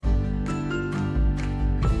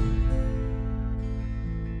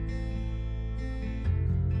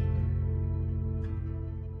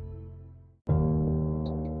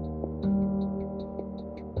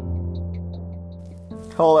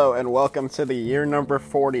Hello and welcome to the year number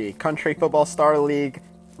 40 Country Football Star League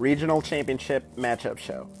Regional Championship Matchup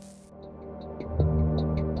Show.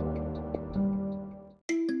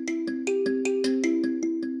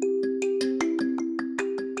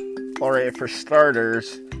 Alright, for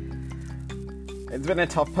starters, it's been a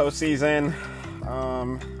tough postseason.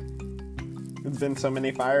 There's been so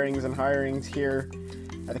many firings and hirings here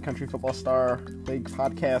at the Country Football Star League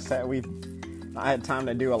podcast that we've not had time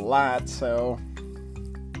to do a lot, so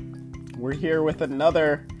we're here with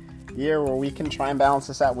another year where we can try and balance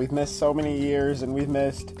this out. We've missed so many years, and we've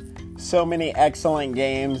missed so many excellent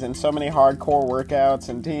games and so many hardcore workouts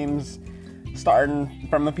and teams starting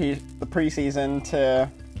from the preseason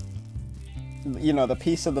to, the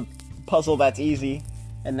piece of the puzzle that's easy.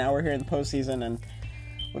 And now we're here in the postseason, and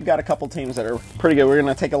we've got a couple teams that are pretty good. We're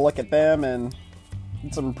going to take a look at them and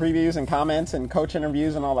some previews and comments and coach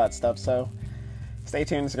interviews and all that stuff. So stay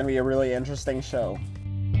tuned. It's going to be a really interesting show.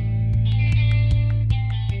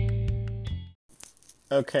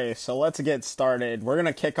 Okay, so let's get started. We're going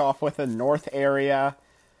to kick off with the North Area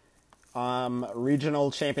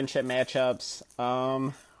regional championship matchups.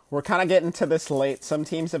 We're kind of getting to this late. Some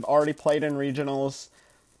teams have already played in regionals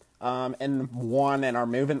and won and are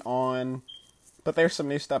moving on. But there's some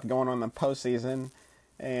new stuff going on in the postseason,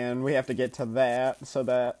 and we have to get to that so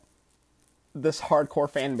that this hardcore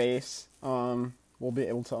fan base will be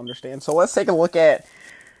able to understand. So let's take a look at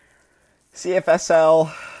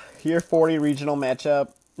CFSL Year 40 regional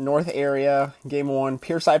matchup, North Area, Game 1.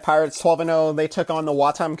 Pierside Pirates 12-0. They took on the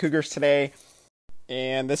Watom Cougars today.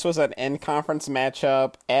 And this was an in-conference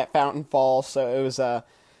matchup at Fountain Falls. So it was a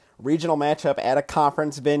regional matchup at a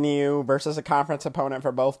conference venue versus a conference opponent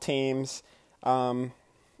for both teams. And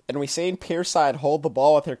we seen Pierside hold the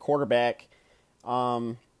ball with their quarterback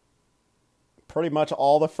pretty much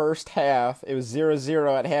all the first half. It was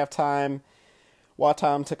 0-0 at halftime.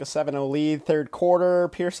 Watom took a 7-0 lead third quarter.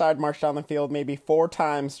 Pierside marched down the field maybe 4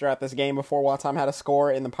 times throughout this game before Watom had a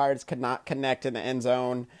score, and the Pirates could not connect in the end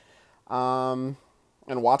zone. And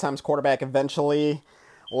Watom's quarterback eventually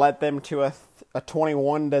led them to a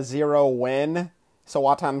 21-0 win. So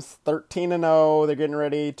Watom's 13-0. They're getting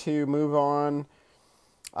ready to move on.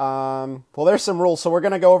 Well, there's some rules, so we're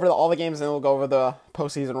going to go over all the games, and then we'll go over the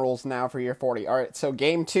postseason rules now for Year 40. All right, so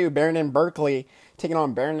Game 2, Barrington Berkeley taking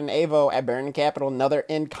on Barrington Avo at Barrington Capital, another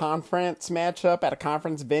in-conference matchup at a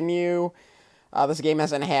conference venue. This game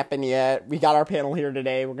hasn't happened yet. We got our panel here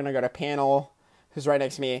today. We're going to go to panel, who's right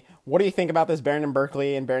next to me. What do you think about this Barrington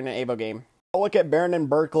Berkeley and Barrington Avo game? I'll look at Barrington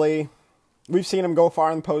Berkeley. We've seen them go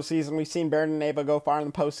far in the postseason. We've seen Barrington Avo go far in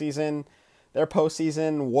the postseason. Their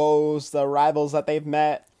postseason woes, the rivals that they've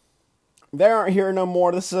met, they aren't here no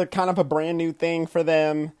more. This is a kind of a brand new thing for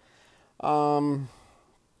them.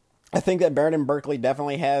 I think that Barrington Berkeley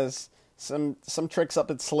definitely has some tricks up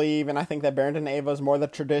its sleeve, and I think that Barrington Avo is more the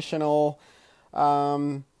traditional,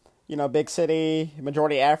 big city,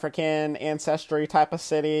 majority African ancestry type of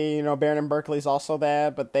city. Barrington Berkeley's also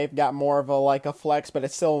that, but they've got more of a flex, but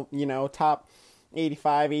it's still, top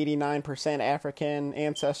 85, 89% African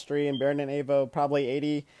ancestry, and Barrington Avo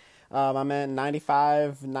probably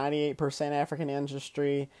 95, 98% African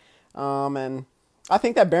ancestry. And I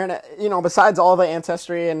think that Barrington, besides all the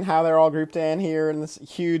ancestry and how they're all grouped in here in this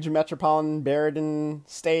huge metropolitan Barrington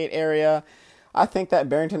state area, I think that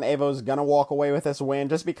Barrington Avo is going to walk away with this win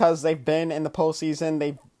just because they've been in the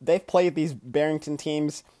postseason. They've played these Barrington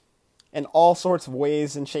teams in all sorts of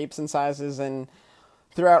ways and shapes and sizes and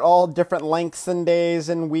throughout all different lengths and days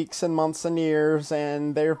and weeks and months and years,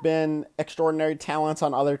 and there have been extraordinary talents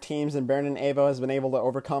on other teams, and Barrington Avo has been able to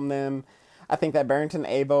overcome them. I think that Barrington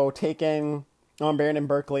Avo taking on Barrington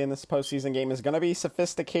Berkeley in this postseason game is going to be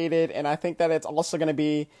sophisticated, and I think that it's also going to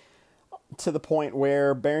be to the point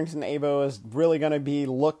where Barrington Avo is really going to be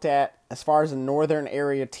looked at as far as a northern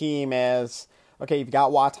area team as, okay, you've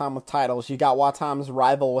got Watom with titles, you got Watom's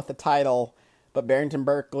rival with the title, but Barrington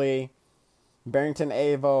Berkeley, Barrington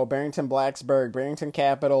Avo, Barrington Blacksburg, Barrington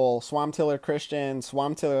Capital, Swamtiller Christian,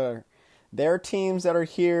 Swamtiller, they're teams that are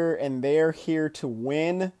here, and they're here to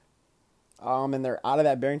win, and they're out of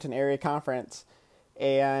that Barrington area conference,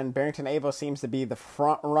 and Barrington Avo seems to be the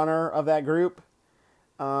front runner of that group,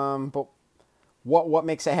 but what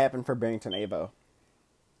makes it happen for Barrington Avo?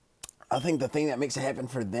 I think the thing that makes it happen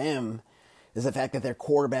for them is the fact that their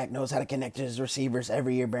quarterback knows how to connect to his receivers.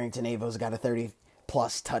 Every year, Barrington Avo's got a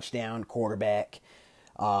 30-plus touchdown quarterback.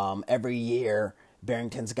 Every year,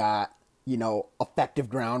 Barrington's got, effective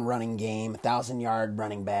ground running game, 1,000-yard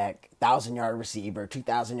running back, 1,000-yard receiver,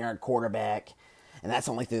 2,000-yard quarterback, and that's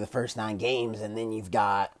only through the first 9 games. And then you've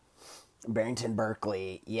got Barrington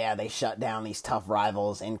Berkeley, yeah, they shut down these tough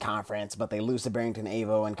rivals in conference, but they lose to Barrington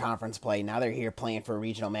Avo in conference play. Now they're here playing for a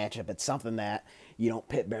regional matchup. It's something that you don't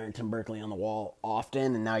pit Barrington Berkeley on the wall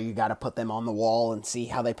often, and now you got to put them on the wall and see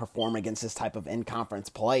how they perform against this type of in-conference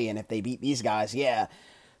play. And if they beat these guys, yeah,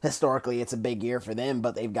 historically it's a big year for them,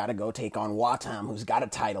 but they've got to go take on Watam, who's got a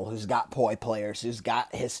title, who's got poi players, who's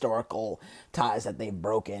got historical ties that they've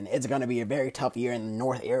broken. It's going to be a very tough year in the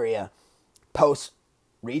North area post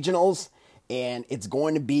regionals, and it's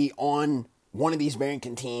going to be on one of these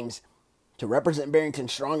Barrington teams to represent Barrington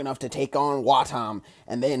strong enough to take on Watam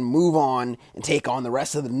and then move on and take on the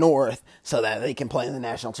rest of the North so that they can play in the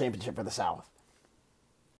national championship for the South.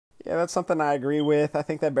 Yeah, that's something I agree with. I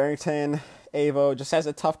think that Barrington Avo just has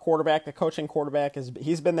a tough quarterback. The coaching quarterback,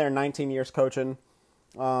 he's been there 19 years coaching,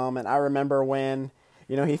 and I remember when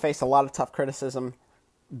he faced a lot of tough criticism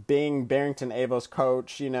being Barrington Avo's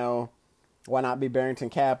coach. Why not be Barrington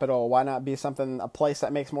Capital? Why not be a place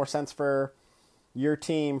that makes more sense for your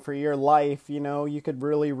team, for your life? You could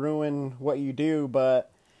really ruin what you do,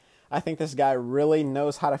 but I think this guy really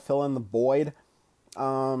knows how to fill in the void.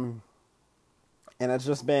 And it's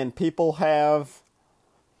just been, people have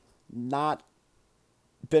not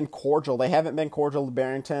been cordial. They haven't been cordial to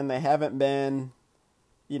Barrington. They haven't been,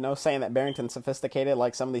 saying that Barrington's sophisticated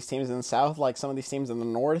like some of these teams in the South, like some of these teams in the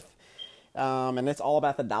North. And it's all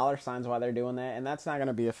about the dollar signs while they're doing that, and that's not going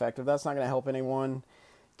to be effective. That's not going to help anyone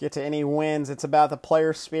get to any wins. It's about the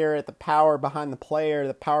player spirit, the power behind the player,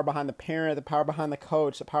 the power behind the parent, the power behind the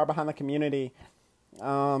coach, the power behind the community.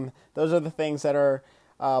 Those are the things that are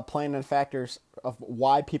playing in factors of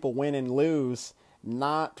why people win and lose,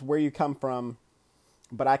 not where you come from.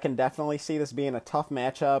 But I can definitely see this being a tough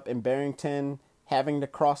matchup, in Barrington having to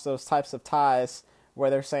cross those types of ties where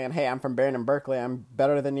they're saying, hey, I'm from Barrington Berkeley, I'm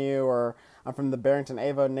better than you, or I'm from the Barrington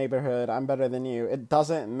Avo neighborhood, I'm better than you. It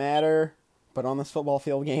doesn't matter, but on this football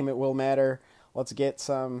field game, it will matter. Let's get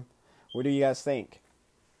some. What do you guys think?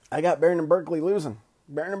 I got Barrington Berkeley losing.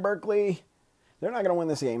 Barrington Berkeley, they're not going to win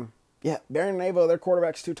this game. Yeah, Barrington Avo, their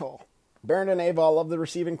quarterback's too tall. Barrington Avo, I love the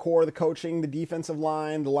receiving core, the coaching, the defensive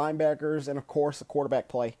line, the linebackers, and of course the quarterback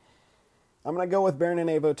play. I'm going to go with Barrington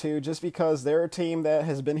Avo too, just because they're a team that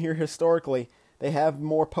has been here historically. They have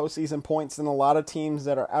more postseason points than a lot of teams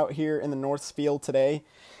that are out here in the North field today.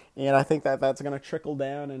 And I think that that's going to trickle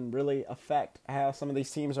down and really affect how some of these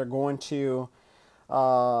teams are going to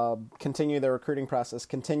continue their recruiting process,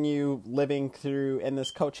 continue living through in this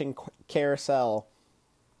coaching carousel,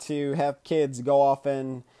 to have kids go off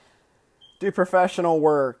and do professional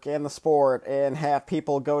work in the sport and have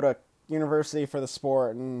people go to university for the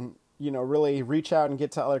sport and, really reach out and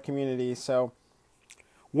get to other communities. So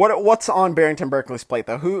what's on Barrington Berkeley's plate,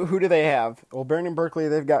 though? Who do they have? Well, Barrington Berkeley,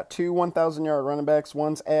 they've got two 1,000-yard running backs.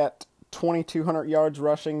 One's at 2,200 yards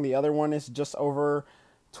rushing. The other one is just over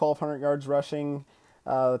 1,200 yards rushing.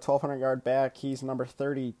 The 1,200-yard back, he's number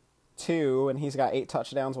 32, and he's got 8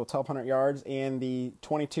 touchdowns with 1,200 yards. And the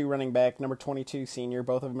 22 running back, number 22 senior,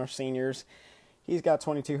 both of them are seniors. He's got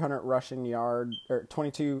 2,200 rushing yards.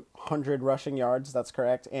 That's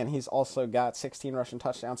correct. And he's also got 16 rushing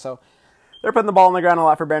touchdowns. So they're putting the ball on the ground a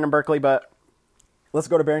lot for Barrington Berkeley, but let's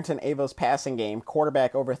go to Barrington Avo's passing game.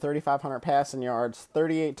 Quarterback over 3,500 passing yards,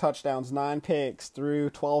 38 touchdowns, 9 picks through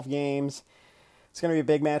 12 games. It's going to be a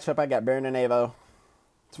big matchup. I got Barrington Avo.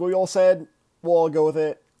 That's what we all said. We'll all go with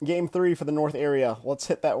it. Game 3 for the North area. Let's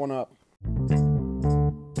hit that one up.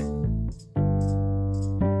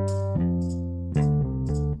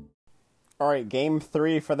 All right, Game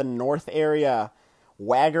 3 for the North area.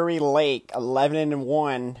 Waggery Lake,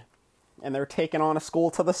 11-1. And they're taking on a school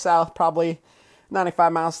to the south, probably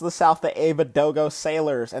 95 miles to the south, the Avodogo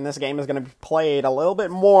Sailors. And this game is going to be played a little bit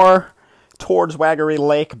more towards Waggery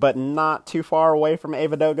Lake, but not too far away from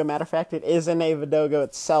Avodogo. Matter of fact, it is in Avodogo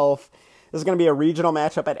itself. This is going to be a regional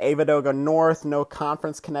matchup at Avodogo North. No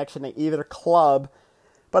conference connection to either club,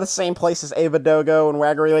 but it's the same place as Avodogo, and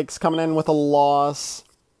Waggery Lake's coming in with a loss.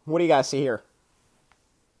 What do you guys see here?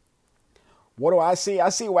 What do I see? I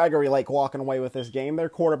see Waggery Lake walking away with this game. Their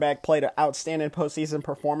quarterback played an outstanding postseason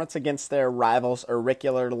performance against their rivals,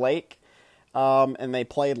 Auricular Lake. And they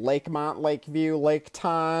played Lakemont, Lakeview, Lake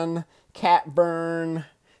Ton, Catburn,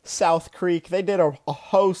 South Creek. They did a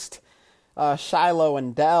host, Shiloh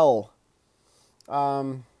and Dell.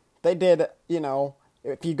 They did,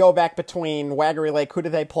 if you go back between Waggery Lake, who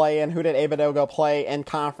did they play and who did Avodogo play in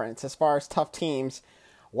conference? As far as tough teams,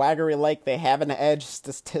 Waggery Lake, they have an edge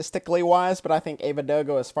statistically wise, but I think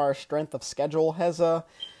Avodogo, as far as strength of schedule, has a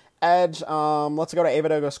edge. Let's go to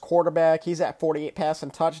Avodogo's quarterback. He's at 48 passing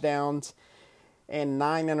touchdowns. and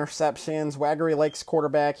 9 interceptions. Waggery Lake's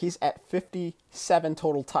quarterback, he's at 57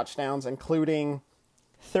 total touchdowns, including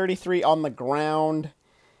 33 on the ground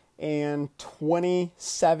and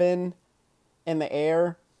 27 in the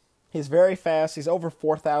air. He's very fast. He's over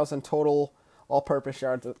 4,000 total all-purpose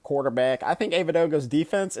yards at quarterback. I think Avadogo's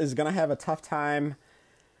defense is going to have a tough time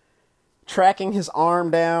tracking his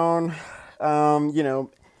arm down,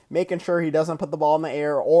 making sure he doesn't put the ball in the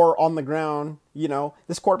air or on the ground.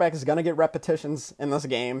 This quarterback is going to get repetitions in this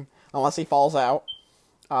game unless he falls out.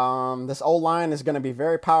 This O-line is going to be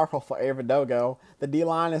very powerful for Avadogo. The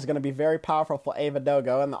D-line is going to be very powerful for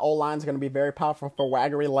Avadogo, and the O-line is going to be very powerful for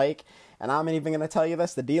Waggery Lake. And I'm even going to tell you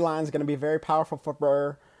this: the D-line is going to be very powerful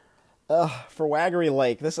for Waggery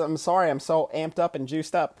Lake. I'm sorry, I'm so amped up and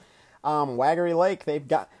juiced up. Waggery Lake, they've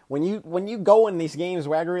got when you go in these games,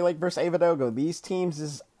 Waggery Lake versus Avadogo, these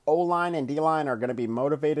teams' O-line and D-line are going to be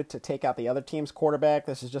motivated to take out the other team's quarterback.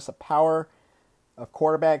 This is just a power of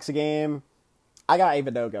quarterbacks game. I got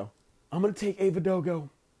Avadogo. I'm going to take Avadogo.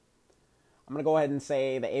 I'm going to go ahead and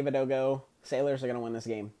say the Avadogo Sailors are going to win this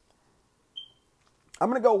game. I'm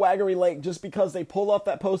going to go Waggery Lake just because they pulled off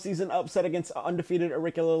that postseason upset against undefeated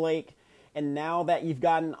Auricula Lake. And now that you've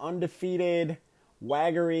got an undefeated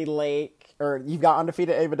Waggery Lake, or you've got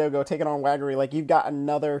undefeated Avadogo taking on Waggery Lake, you've got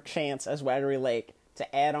another chance as Waggery Lake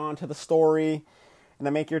to add on to the story and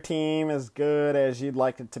to make your team as good as you'd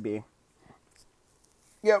like it to be.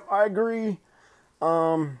 Yep, I agree.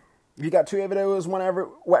 If you got 2 Avadogos, one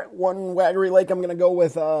Waggery Lake, I'm gonna go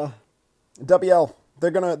with WL.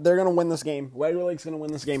 They're gonna win this game. Waggery Lake's gonna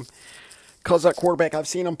win this game. Cause that quarterback, I've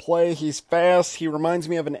seen him play. He's fast. He reminds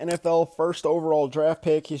me of an NFL first overall draft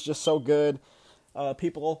pick. He's just so good.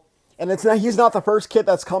 He's not the first kid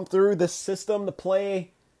that's come through this system to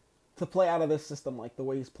play out of this system like the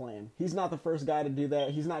way he's playing. He's not the first guy to do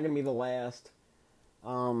that. He's not gonna be the last.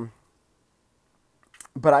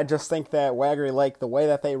 But I just think that Waggery Lake, the way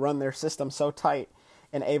that they run their system so tight,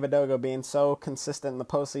 and Avadogo being so consistent in the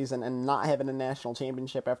postseason and not having a national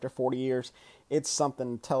championship after 40 years, it's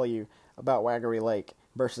something to tell you about Waggery Lake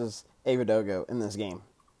versus Avadogo in this game.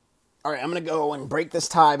 All right, I'm going to go and break this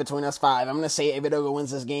tie between us 5. I'm going to say Avadogo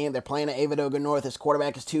wins this game. They're playing at Avadogo North. His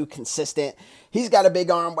quarterback is too consistent. He's got a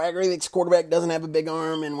big arm. Waggery Lake's quarterback doesn't have a big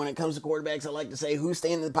arm, and when it comes to quarterbacks, I like to say who's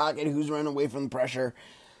staying in the pocket, who's running away from the pressure.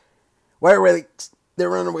 Waggery Lake, they're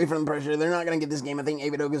running away from the pressure. They're not going to get this game. I think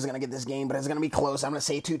Avadogo is going to get this game, but it's going to be close. I'm going to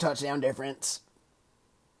say 2 touchdown difference,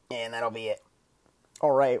 and that'll be it.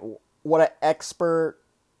 All right, what an expert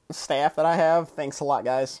staff that I have. Thanks a lot,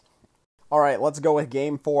 guys. All right, let's go with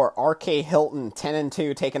Game 4. RK Hilton,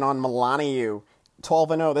 10-2, taking on Milaniu,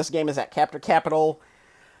 12-0. This game is at Captor Capital.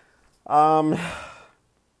 Milaniu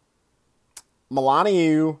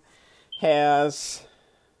has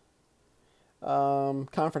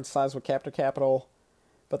conference size with Captor Capital,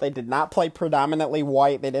 but they did not play predominantly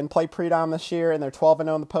white. They didn't play pre-dom this year, and they're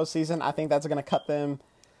 12-0 in the postseason. I think that's going to cut them,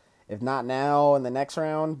 if not now, in the next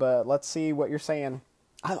round, but let's see what you're saying.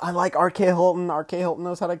 I like RK Hilton. RK Hilton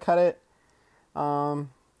knows how to cut it.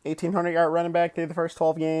 1,800-yard running back through the first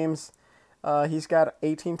 12 games. He's got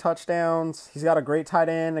 18 touchdowns. He's got a great tight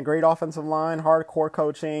end, a great offensive line, hardcore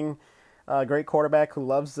coaching, great quarterback who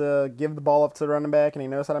loves to give the ball up to the running back, and he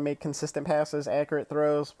knows how to make consistent passes, accurate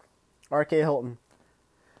throws. RK Hilton.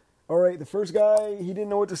 All right, the first guy, he didn't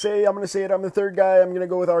know what to say. I'm going to say it. I'm the third guy. I'm going to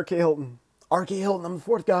go with RK Hilton. RK Hilton, I'm the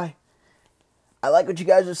fourth guy. I like what you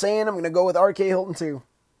guys are saying. I'm going to go with RK Hilton, too.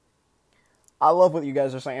 I love what you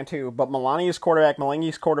guys are saying, too. But Milaniu's quarterback,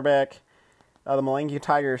 the Malangu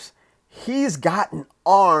Tigers, he's got an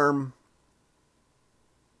arm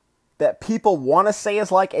that people want to say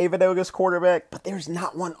is like Avadogo's quarterback, but there's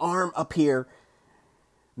not one arm up here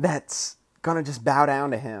that's going to just bow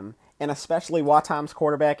down to him. And especially Watam's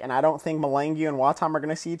quarterback, and I don't think Malangu and Watam are going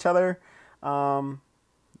to see each other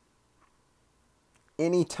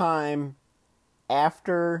anytime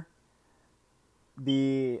after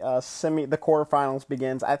the quarterfinals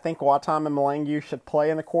begins. I think Watam and Malangu should play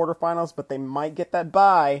in the quarterfinals, but they might get that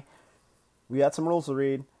bye. We got some rules to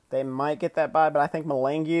read. They might get that bye, but I think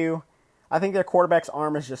their quarterback's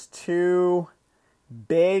arm is just too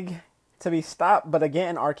big to be stopped. But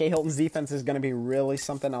again, RK Hilton's defense is going to be really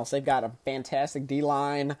something else. They've got a fantastic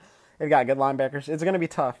D-line. They've got good linebackers. It's going to be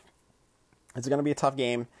tough. It's going to be a tough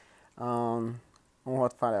game. We'll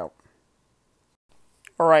have to find out.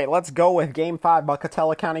 All right, let's go with Game 5.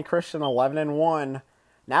 Pocatello County Christian, 11-1.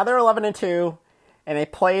 Now they're 11-2, and they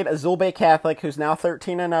played Azul Bay Catholic, who's now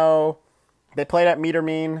 13-0. They played at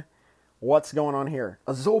Metermean. What's going on here?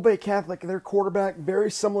 Azul Bay Catholic, their quarterback,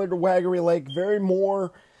 very similar to Waggery Lake, very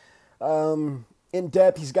more in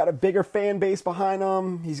depth. He's got a bigger fan base behind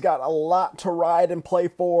him. He's got a lot to ride and play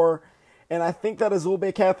for. And I think that Azul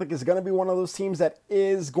Bay Catholic is going to be one of those teams that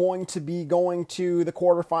is going to be going to the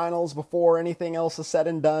quarterfinals before anything else is said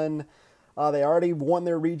and done. They already won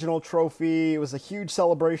their regional trophy. It was a huge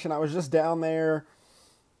celebration. I was just down there.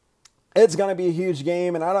 It's going to be a huge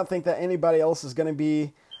game, and I don't think that anybody else is going to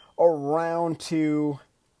be around to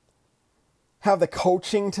have the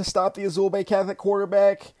coaching to stop the Azul Bay Catholic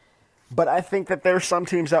quarterback. But I think that there's some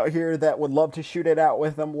teams out here that would love to shoot it out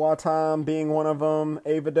with them. Watam being one of them,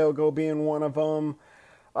 Avadogo being one of them,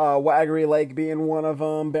 Waggery Lake being one of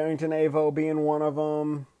them, Barrington Avo being one of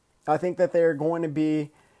them. I think that they're going to be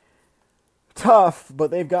tough,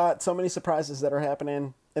 but they've got so many surprises that are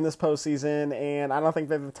happening in this postseason, and I don't think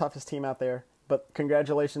they're the toughest team out there. But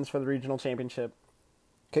congratulations for the regional championship.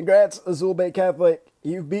 Congrats, Azul Bay Catholic.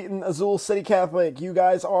 You've beaten Azul City Catholic. You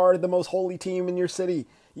guys are the most holy team in your city.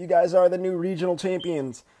 You guys are the new regional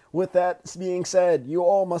champions. With that being said, you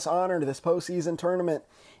all must honor this postseason tournament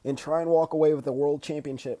and try and walk away with the world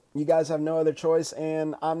championship. You guys have no other choice,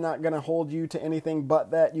 and I'm not going to hold you to anything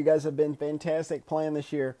but that. You guys have been fantastic playing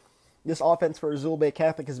this year. This offense for Azul Bay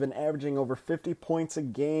Catholic has been averaging over 50 points a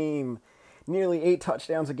game, nearly 8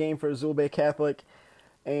 touchdowns a game for Azul Bay Catholic,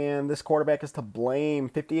 and this quarterback is to blame.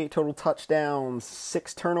 58 total touchdowns,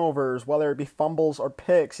 6 turnovers, whether it be fumbles or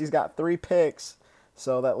picks. He's got 3 picks,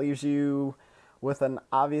 so that leaves you with an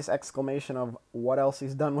obvious exclamation of what else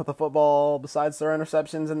he's done with the football besides their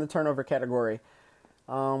interceptions in the turnover category.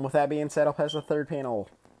 With that being said, I'll pass the third panel.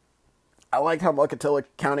 I liked how Muckatilla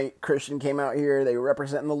County Christian came out here. They were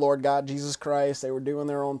representing the Lord God, Jesus Christ. They were doing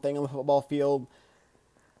their own thing on the football field.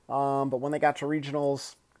 But when they got to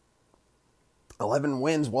regionals, 11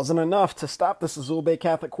 wins wasn't enough to stop this Azul Bay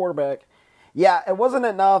Catholic quarterback. Yeah, it wasn't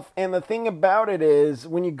enough. And the thing about it is,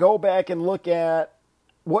 when you go back and look at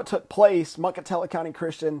what took place, Muckatilla County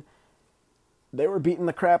Christian, they were beating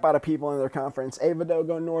the crap out of people in their conference.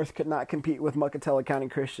 Avadogo North could not compete with Muckatilla County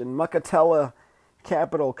Christian. Muckatilla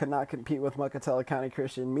Capital could not compete with Muckatilla County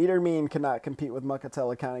Christian. Meter Mean could not compete with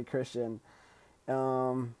Muckatilla County Christian. It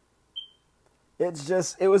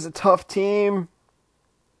was a tough team.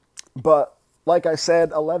 But like I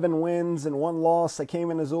said, 11 wins and 1 loss. They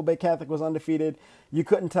came in, Azul Bay Catholic was undefeated. You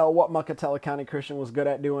couldn't tell what Muckatilla County Christian was good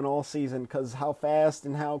at doing all season because how fast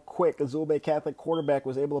and how quick Azul Bay Catholic quarterback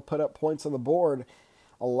was able to put up points on the board.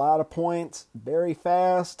 A lot of points, very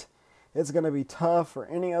fast. It's going to be tough for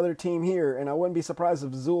any other team here, and I wouldn't be surprised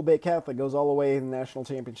if Azul Bay Catholic goes all the way in the national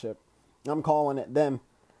championship. I'm calling it them.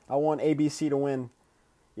 I want ABC to win.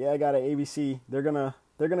 Yeah, I got an ABC. They're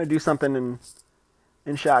gonna do something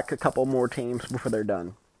and shock a couple more teams before they're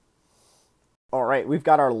done. All right, we've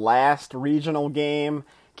got our last regional game,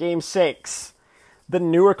 Game 6. The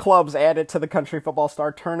newer clubs added to the Country Football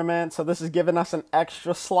Star Tournament, so this is giving us an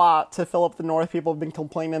extra slot to fill up the North. People have been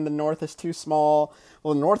complaining the North is too small.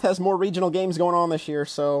 Well, the North has more regional games going on this year,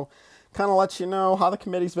 so kind of lets you know how the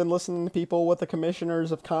committee's been listening to people, what the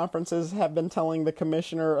commissioners of conferences have been telling the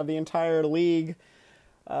commissioner of the entire league.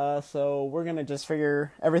 So we're going to just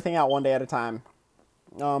figure everything out one day at a time.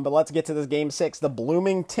 But let's get to this Game 6. The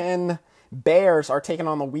Bloomington Bears are taking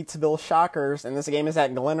on the Wheatsville Shockers, and this game is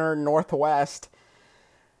at Glenner Northwest.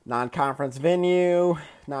 Non-conference venue,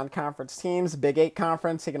 non-conference teams, Big 8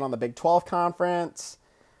 conference taking on the Big 12 conference.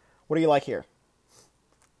 What do you like here?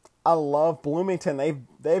 I love Bloomington.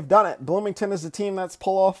 They've done it. Bloomington is the team that's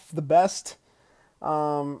pulled off the best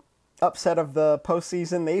upset of the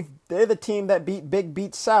postseason. They're the team that beat Big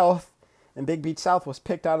Beach South, and Big Beach South was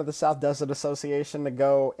picked out of the South Desert Association to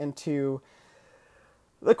go into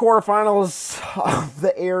the quarterfinals of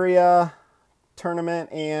the area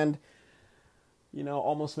tournament and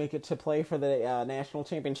almost make it to play for the national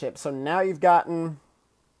championship. So now you've gotten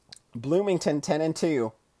Bloomington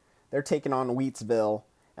 10-2. They're taking on Wheatsville.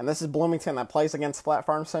 And this is Bloomington that plays against Flat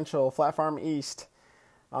Farm Central, Flat Farm East.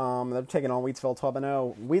 They're taking on Wheatsville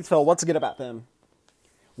 12-0. Wheatsville, what's good about them?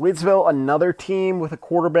 Wheatsville, another team with a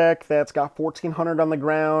quarterback that's got 1,400 on the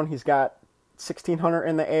ground. He's got 1,600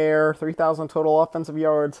 in the air, 3,000 total offensive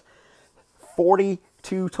yards,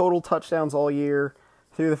 42 total touchdowns all year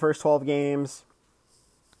through the first 12 games.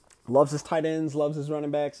 Loves his tight ends, loves his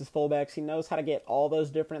running backs, his fullbacks. He knows how to get all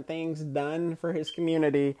those different things done for his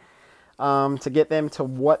community to get them to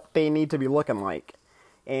what they need to be looking like.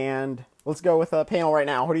 And let's go with a panel right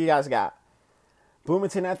now. Who do you guys got?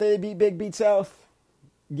 Bloomington after they beat Big Beat South.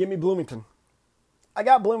 Give me Bloomington. I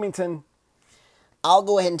got Bloomington. I'll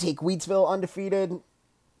go ahead and take Wheatsville undefeated.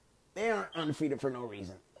 They aren't undefeated for no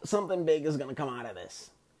reason. Something big is going to come out of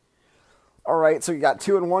this. All right, so you got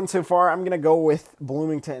 2-1 so far. I'm going to go with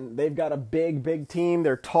Bloomington. They've got a big, big team.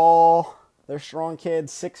 They're tall. They're strong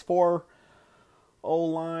kids, 6'4"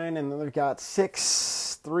 O-line, and then they've got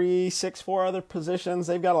 6'3", 6'4" other positions.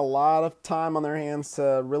 They've got a lot of time on their hands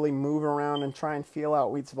to really move around and try and feel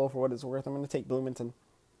out Wheatsville for what it's worth. I'm going to take Bloomington.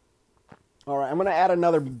 All right, I'm going to add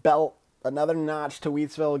another belt, another notch to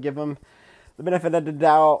Wheatsville, give them the benefit of the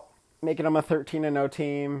doubt, making them a 13-0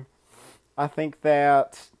 team. I think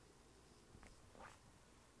that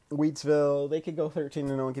Wheatsville, they could go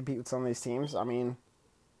 13-0 and compete with some of these teams. I mean,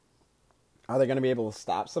 are they going to be able to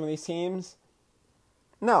stop some of these teams?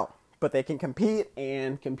 No, but they can compete,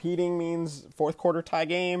 and competing means fourth quarter tie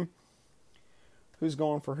game. Who's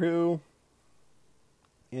going for who?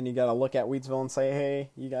 And you got to look at Wheatsville and say, hey,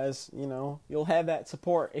 you guys, you'll have that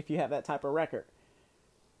support if you have that type of record.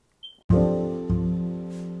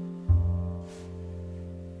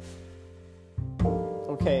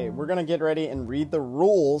 Okay, we're going to get ready and read the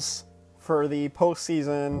rules for the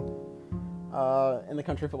postseason in the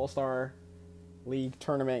Country Football Star League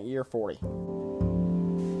Tournament Year 40.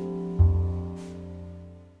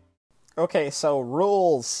 Okay, so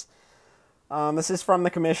rules. This is from the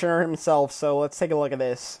commissioner himself, so let's take a look at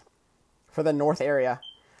this for the North area.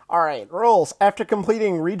 All right, rules. After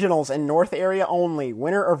completing regionals in North area only,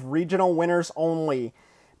 winner of regional winners only,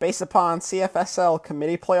 based upon CFSL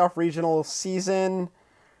committee playoff regional season,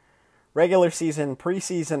 regular season,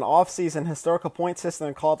 preseason, off-season, historical point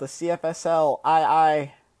system called the CFSL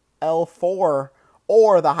IIL4,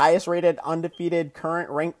 or the highest rated undefeated current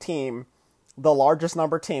ranked team, the largest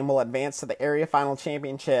number team will advance to the area final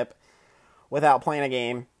championship without playing a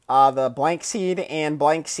game. The blank seed and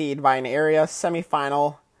blank seed by an area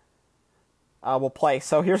semifinal will play.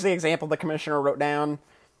 So here's the example the commissioner wrote down.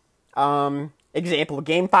 Example,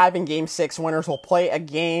 Game 5 and Game 6 winners will play a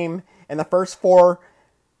game, and the first 4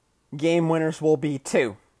 game winners will be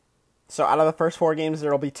 2. So out of the first 4 games,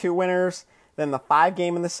 there will be 2 winners. Then the 5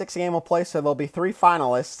 game and the 6 game will play, so there'll be 3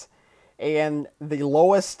 finalists. And the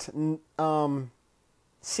lowest CFSL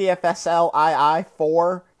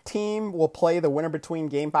II4 team will play the winner between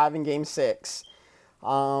Game 5 and Game 6.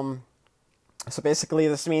 So basically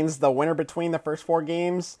this means the winner between the first 4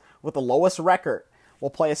 games with the lowest record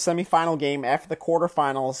will play a semifinal game after the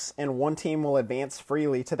quarterfinals, and one team will advance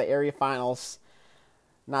freely to the area finals,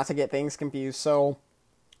 not to get things confused. So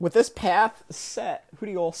with this path set, who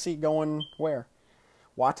do you all see going where?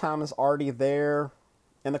 Watam is already there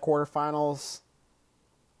in the quarterfinals.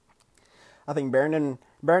 I think Barrington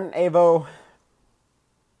Avo,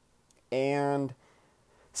 and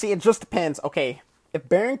see, it just depends. Okay, if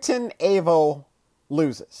Barrington Avo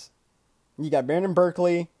loses, you got Barrington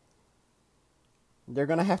Berkeley. They're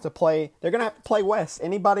gonna have to play West.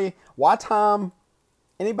 Watam,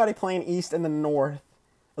 anybody playing East in the North.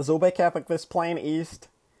 Azul Bay Catholic is playing East.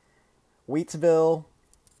 Wheatsville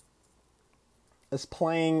is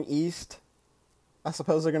playing East. I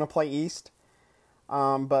suppose they're going to play East.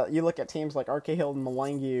 But you look at teams like RK Hilton,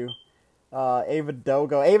 Malangu,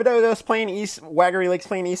 Avadogo. Avadogo's playing East. Waggery Lake's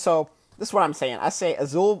playing East. So this is what I'm saying. I say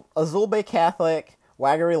Azul Bay Catholic,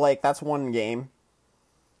 Waggery Lake, that's one game.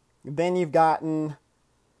 Then you've gotten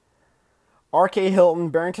RK Hilton,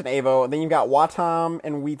 Barrington Avo. Then you've got Watam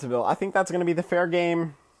and Wheatsville. I think that's going to be the fair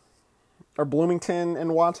game. Or Bloomington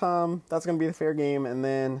and Watam. That's going to be the fair game. And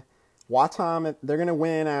then Watam, they're going to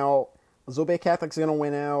win out. Azul Bay Catholic's going to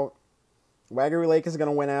win out. Waggery Lake is going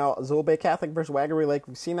to win out. Azul Bay Catholic versus Waggery Lake.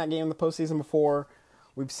 We've seen that game in the postseason before.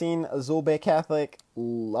 We've seen Azul Bay Catholic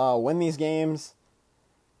win these games.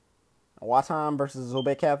 Watam versus Azul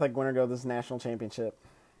Bay Catholic. Winner goes to this national championship.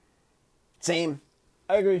 Same.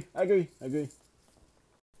 I agree.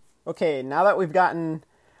 Okay, now that we've gotten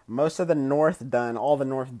most of the North done, all the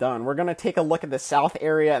North done, we're going to take a look at the South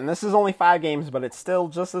area. And this is only 5 games, but it's still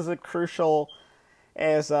just as crucial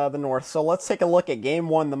as the North. So let's take a look at Game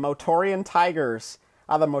 1. The Motorian Tigers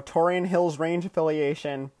out of the Motorian Hills Range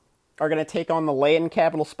affiliation are going to take on the Layton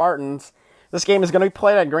Capital Spartans. This game is going to be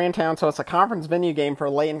played at Grandtown, so it's a conference venue game for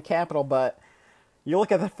Layton Capital, but you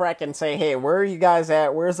look at the FRAC and say, hey, where are you guys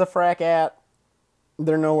at? Where's the FRAC at?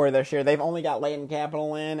 They're nowhere this year. They've only got Layton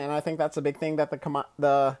Capital in, and I think that's a big thing that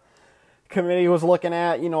the committee was looking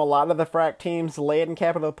at. You know, a lot of the FRAC teams, Layton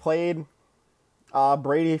Capital played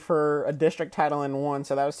Brady for a district title and won,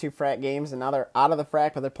 so that was 2 FRAC games, and now they're out of the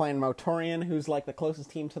FRAC, but they're playing Motorian, who's like the closest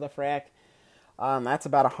team to the FRAC. That's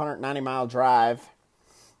about a 190-mile drive.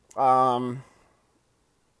 I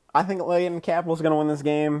think Layton Capital is going to win this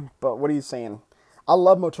game, but what are you saying? I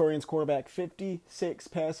love Motorian's quarterback. 56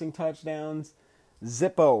 passing touchdowns.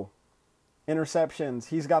 Zippo interceptions.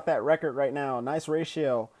 He's got that record right now. Nice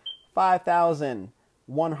ratio.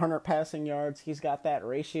 5,100 passing yards. He's got that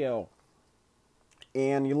ratio.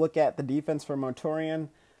 And you look at the defense for Motorian.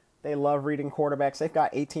 They love reading quarterbacks. They've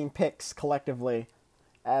got 18 picks collectively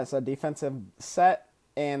as a defensive set,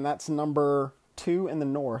 and that's number 2 in the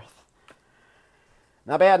North.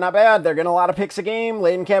 Not bad, not bad. They're getting a lot of picks a game.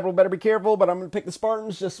 Layton Capital better be careful, but I'm going to pick the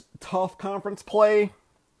Spartans. Just tough conference play.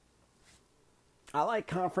 I like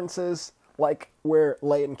conferences like where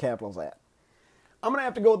Layton Capital's at. I'm going to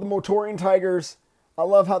have to go with the Motorian Tigers. I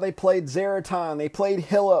love how they played Zeraton. They played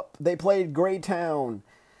Hillop. They played Greytown.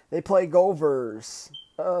 They play Govers.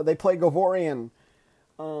 They play Govorian.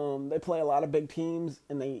 They play a lot of big teams,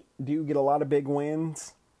 and they do get a lot of big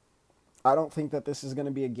wins. I don't think that this is going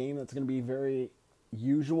to be a game that's going to be very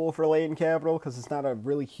usual for Layton Capital because it's not a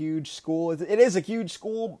really huge school. It is a huge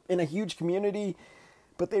school in a huge community,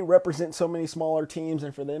 but they represent so many smaller teams,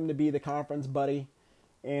 and for them to be the conference buddy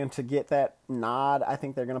and to get that nod, I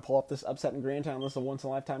think they're going to pull up this upset in Grandtown. This is a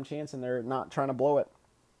once-in-a-lifetime chance, and they're not trying to blow it.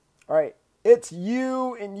 All right, it's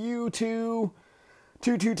you and you two.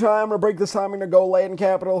 2-2 time. We're break this time. I'm going to go Layton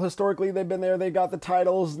Capital. Historically, they've been there. They've got the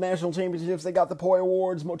titles, national championships. They got the Poi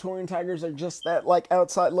Awards. Motorian Tigers are just that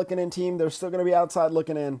outside looking in team. They're still going to be outside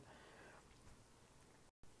looking in.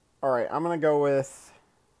 All right, I'm going to go with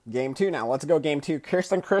game 2 now. Let's go game 2.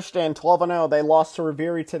 Kirsten Christian, 12-0. They lost to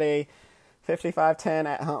Revere today, 55-10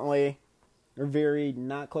 at Huntley. Revere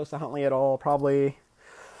not close to Huntley at all. Probably a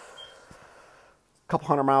couple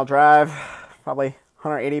 100-mile drive. Probably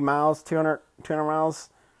 180 miles, 200 miles,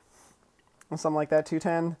 something like that,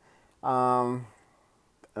 210. And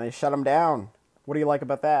they shut them down. What do you like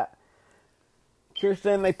about that?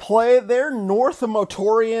 Kirsten, they're north of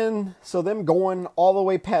Motorian, so them going all the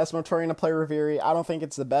way past Motorian to play Revere, I don't think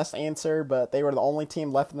it's the best answer, but they were the only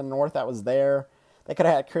team left in the north that was there. They could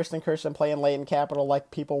have had Kirsten playing Layton Capital like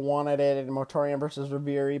people wanted it in Motorian versus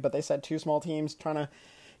Revere, but they said two small teams trying to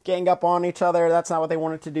gang up on each other. That's not what they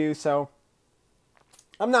wanted to do, so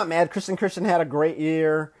I'm not mad. Christian had a great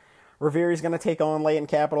year. Revere's going to take on Layton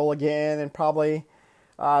Capital again and probably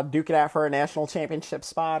duke it out for a national championship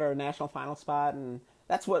spot or a national final spot. And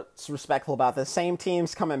that's what's respectful about this. Same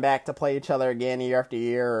teams coming back to play each other again year after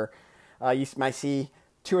year. Or, you might see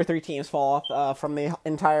 2 or 3 teams fall off from the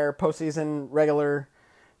entire postseason regular,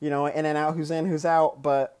 in and out, who's in, who's out.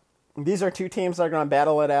 But these are 2 teams that are going to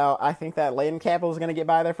battle it out. I think that Layton Capital is going to get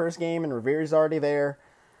by their first game and Revere's already there.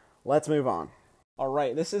 Let's move on. All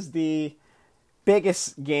right, this is the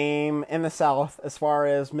biggest game in the South as far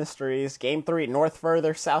as mysteries. Game 3, North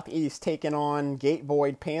Further Southeast taking on Gate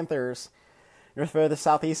Void Panthers. North Further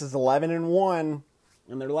Southeast is 11-1,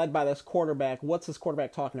 and they're led by this quarterback. What's this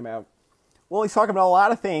quarterback talking about? Well, he's talking about a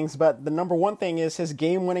lot of things, but the number one thing is his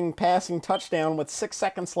game-winning passing touchdown with 6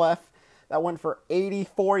 seconds left that went for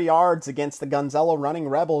 84 yards against the Gonzalo Running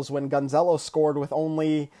Rebels when Gonzalo scored with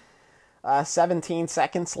only 17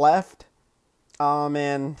 seconds left.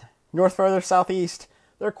 And North Further Southeast,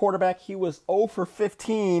 their quarterback, he was 0 for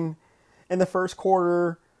 15 in the first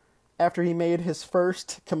quarter after he made his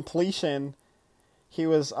first completion. He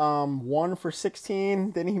was 1 for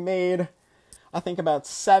 16. Then he made, I think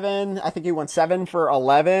he went 7 for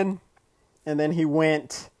 11. And then he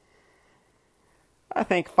went, I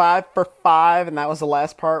think, 5 for 5. And that was the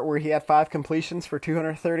last part where he had 5 completions for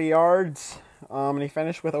 230 yards. And he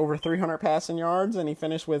finished with over 300 passing yards, and he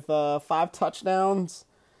finished with 5 touchdowns.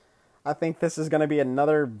 I think this is going to be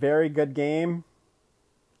another very good game.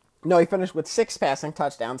 No, he finished with 6 passing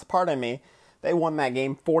touchdowns. Pardon me. They won that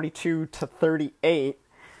game 42-38.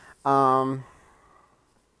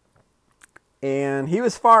 And he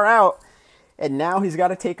was far out, and now he's got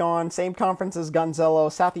to take on same conference as Gonzalo,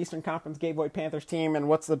 Southeastern Conference Gate Void Panthers team. And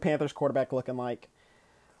what's the Panthers quarterback looking like?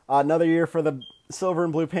 Another year for the Silver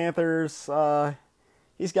and Blue Panthers.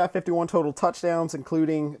 He's got 51 total touchdowns,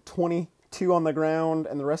 including 22 on the ground,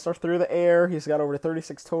 and the rest are through the air. He's got over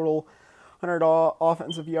 36 total 100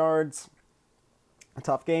 offensive yards. A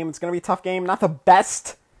tough game. It's going to be a tough game. Not the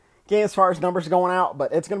best game as far as numbers going out,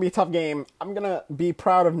 but it's going to be a tough game. I'm going to be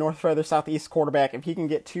proud of North Further Southeast quarterback if he can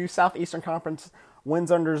get 2 Southeastern Conference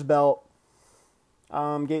wins under his belt.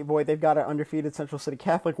 Gate Void, they've got an undefeated Central City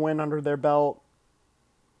Catholic win under their belt.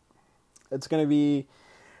 It's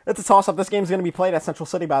a toss-up. This game's going to be played at Central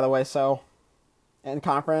City, by the way, so, and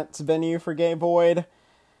conference venue for Gate Void.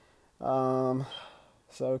 So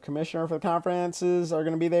commissioner for the conferences are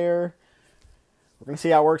going to be there. We're going to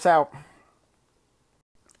see how it works out.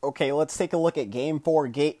 Okay, let's take a look at Game 4.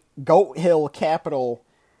 Goat Hill Capital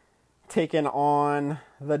taking on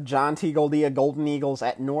the John T. Goldia Golden Eagles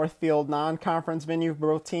at Northfield non-conference venue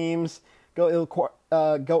for both teams. Goat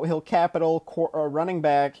Hill Capital running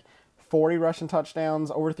back, 40 rushing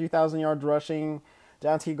touchdowns, over 3,000 yards rushing.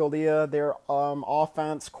 John T. Goldia, their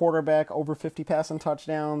offense quarterback, over 50 passing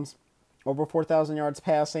touchdowns. over 4,000 yards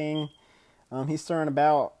passing. He's throwing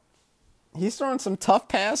some tough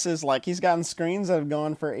passes. Like, he's gotten screens that have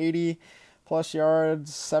gone for 80-plus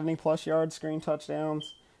yards, 70-plus yards, screen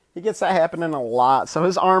touchdowns. He gets that happening a lot. So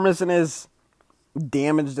his arm isn't as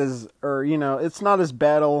damaged as, or, it's not as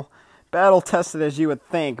battle-tested as you would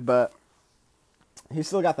think, but he's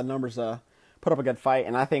still got the numbers to put up a good fight.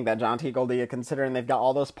 And I think that John T. Goldie, considering they've got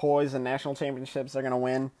all those poise and national championships, they're going to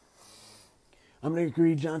win. I'm going to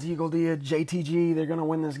agree, John T. Goldie, JTG, they're going to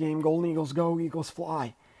win this game. Golden Eagles go, Eagles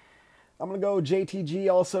fly. I'm going to go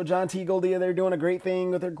JTG also. John T. Goldie, they're doing a great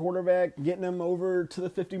thing with their quarterback, getting him over to the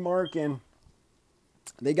 50 mark, and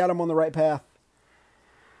they got him on the right path.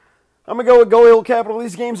 I'm going to go with Go Hill Capital.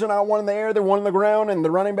 These games are not one in the air, they're one on the ground, and the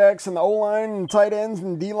running backs and the O-line and tight ends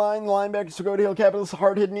and D-line, linebackers to Go Hill Capital. It's a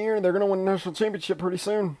hard-hitting year, and they're going to win the national championship pretty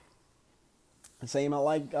soon. Same, I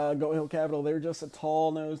like Go Hill Capital. They're just a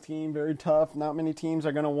tall-nosed team, very tough. Not many teams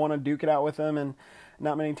are going to want to duke it out with them, and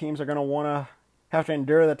not many teams are going to want to have to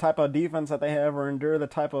endure the type of defense that they have or endure the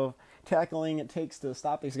type of tackling it takes to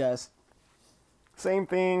stop these guys. Same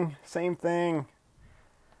thing.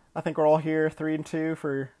 I think we're all here 3-2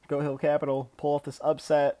 for Go Hill Capital. Pull off this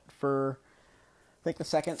upset for, I think,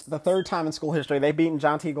 the third time in school history. They've beaten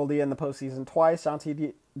John T. Goldie in the postseason twice.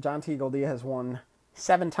 John T. Goldie has won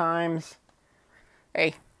 7 times.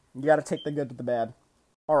 Hey, you got to take the good with the bad.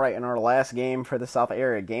 All right, in our last game for the South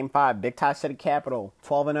area, Game 5, Big Tie City Capital,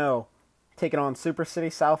 12-0, taking on Super City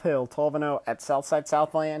South Hill, 12-0 at Southside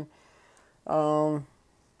Southland.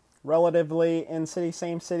 Relatively in city,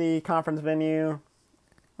 same city, conference venue.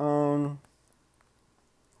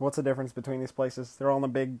 What's the difference between these places? They're all in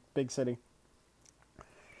a big city.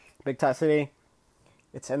 Big Tie City,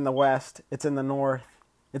 it's in the west, it's in the north,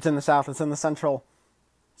 it's in the south, it's in the central.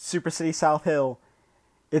 Super City South Hill,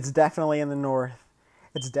 it's definitely in the north.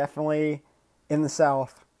 It's definitely in the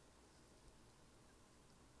south.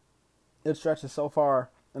 It stretches so far,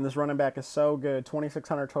 and this running back is so good.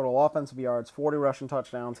 2,600 total offensive yards, 40 rushing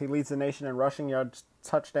touchdowns. He leads the nation in rushing yards,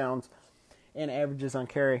 touchdowns, and averages on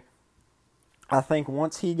carry. I think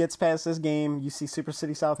once he gets past this game, you see Super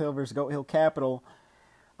City South Hill versus Goat Hill Capital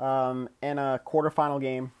in a quarterfinal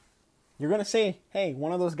game. You're going to see, hey,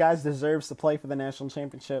 one of those guys deserves to play for the national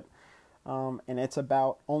championship. And it's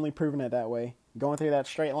about only proving it that way. Going through that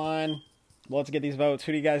straight line, let's get these votes.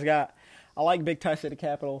 Who do you guys got? I like Big Tie City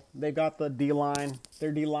Capital. They've got the D-line.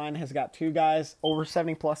 Their D-line has got 2 guys, over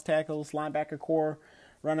 70-plus tackles, linebacker core,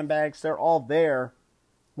 running backs. They're all there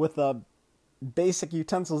with the basic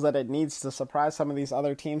utensils that it needs to surprise some of these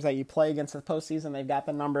other teams that you play against in the postseason. They've got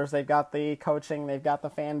the numbers. They've got the coaching. They've got the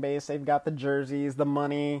fan base. They've got the jerseys, the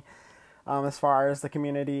money. As far as the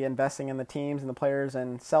community investing in the teams and the players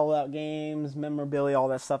and sellout games, memorabilia, all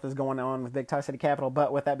that stuff is going on with Big Tie City Capital.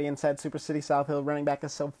 But with that being said, Super City South Hill running back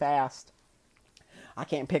is so fast, I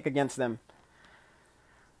can't pick against them.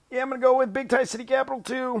 Yeah, I'm going to go with Big Tie City Capital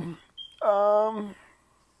too.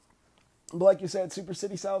 Like you said, Super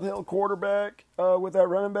City South Hill quarterback with that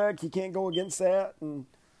running back, you can't go against that. And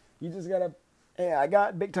you just got to, hey, I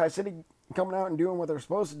got Big Tie City coming out and doing what they're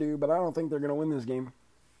supposed to do, but I don't think they're going to win this game.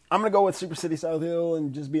 I'm going to go with Super City South Hill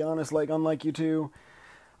and just be honest, like, unlike you two,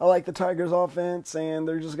 I like the Tigers offense, and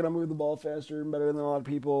they're just going to move the ball faster and better than a lot of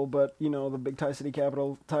people. But, the Big Tie City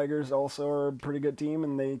Capital Tigers also are a pretty good team,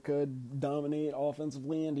 and they could dominate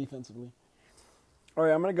offensively and defensively. All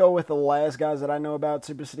right, I'm going to go with the last guys that I know about,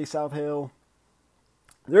 Super City South Hill.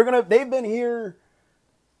 They've been here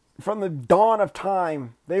from the dawn of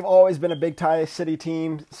time. They've always been a Big Tie City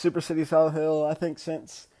team, Super City South Hill, I think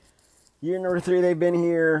since year number 3, they've been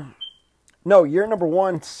here. No, year number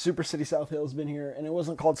 1, Super City South Hill has been here, and it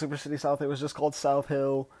wasn't called Super City South Hill. It was just called South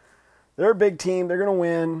Hill. They're a big team. They're going to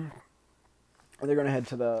win. And they're going to head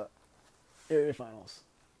to the area finals.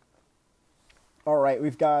 All right,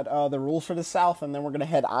 we've got the rules for the South, and then we're going to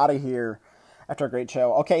head out of here after a great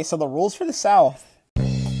show. Okay, so the rules for the South.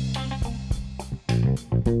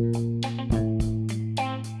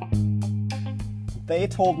 They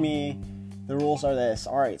told me the rules are this.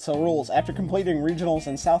 All right, so rules. After completing regionals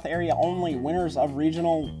in South area only, winners only,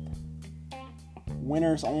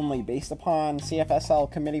 based upon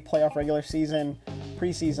CFSL committee playoff regular season,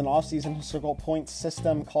 preseason, off-season historical points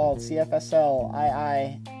system called CFSL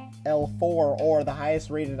IIL4, or the highest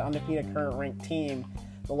rated undefeated current ranked team.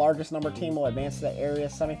 The largest number team will advance to the area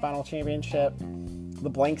semifinal championship. The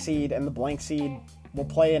blank seed and the blank seed will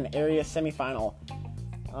play an area semifinal.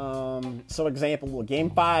 So example, Game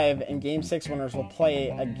 5 and Game 6 winners will play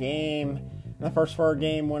a game. And the first 4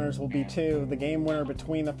 game winners will be 2. The game winner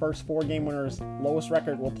between the first 4 game winners' lowest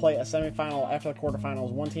record will play a semifinal after the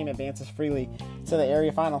quarterfinals. One team advances freely to the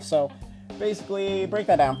area final. So basically, break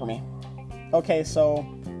that down for me. Okay, so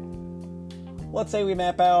let's say we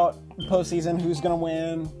map out postseason, who's going to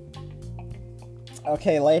win.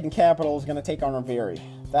 Okay, Leyden Capital is going to take on Reveri.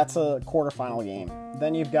 That's a quarterfinal game.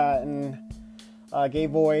 Then you've gotten Gay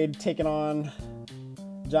Void taking on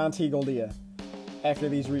John T. Goldia after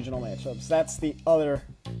these regional matchups. That's the other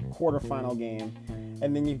quarterfinal game.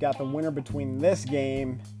 And then you've got the winner between this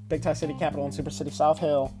game, Big Tie City Capital and Super City South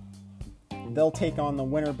Hill. They'll take on the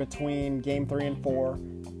winner between Game 3 and 4.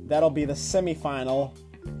 That'll be the semifinal,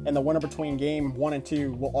 and the winner between Game 1 and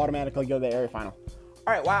 2 will automatically go to the area final.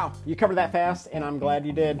 All right, wow, you covered that fast, and I'm glad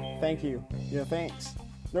you did. Thank you. Yeah, thanks.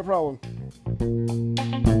 No problem.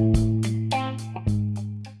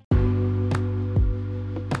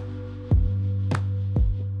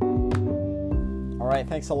 All right,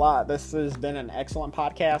 thanks a lot. This has been an excellent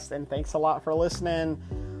podcast, and thanks a lot for listening.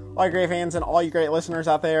 All you great fans and all you great listeners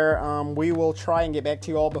out there, we will try and get back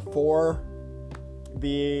to you all before the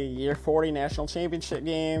Year 40 National Championship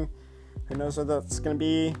game. Who knows what that's going to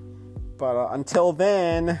be. But until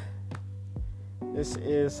then, this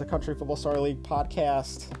is the Country Football Star League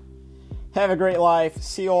podcast. Have a great life.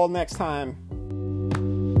 See you all next time.